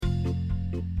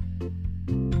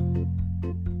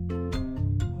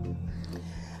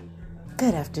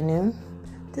Good afternoon.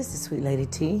 This is Sweet Lady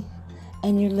T,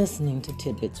 and you're listening to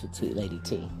Tidbits with Sweet Lady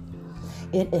T.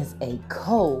 It is a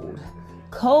cold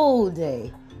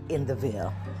day in the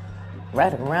Ville.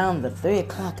 Right around the 3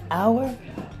 o'clock hour.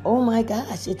 Oh my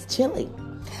gosh, it's chilly.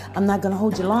 I'm not going to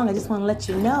hold you long. I just want to let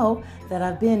you know that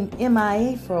I've been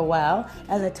MIA for a while.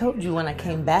 As I told you when I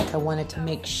came back, I wanted to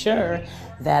make sure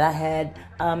that I had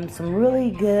some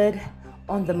really good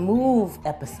on the move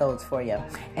episodes for you,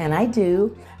 and I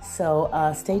do. So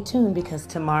stay tuned, because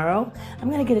tomorrow I'm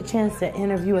gonna get a chance to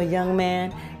interview a young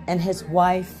man and his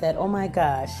wife that, oh my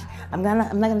gosh, I'm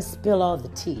not gonna spill all the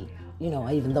tea. You know,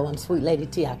 even though I'm Sweet Lady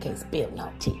T, I can't spill no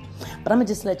tea. But I'm gonna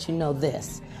just let you know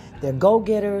this: they're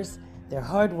go-getters, they're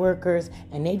hard workers,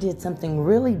 and they did something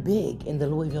really big in the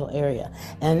Louisville area.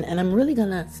 And I'm really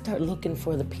gonna start looking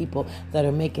for the people that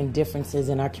are making differences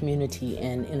in our community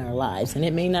and in our lives. And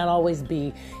it may not always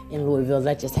be in Louisville.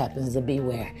 That just happens to be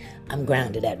where I'm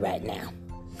grounded at right now.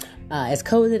 As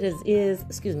cold as it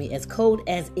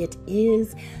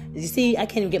is, you see, I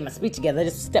can't even get my speech together. I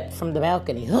just stepped from the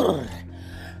balcony.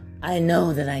 I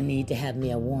know that I need to have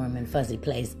me a warm and fuzzy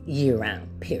place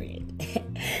year-round, period.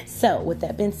 So, with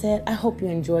that being said, I hope you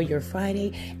enjoy your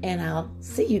Friday, and I'll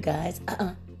see you guys.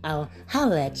 I'll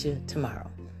holler at you tomorrow.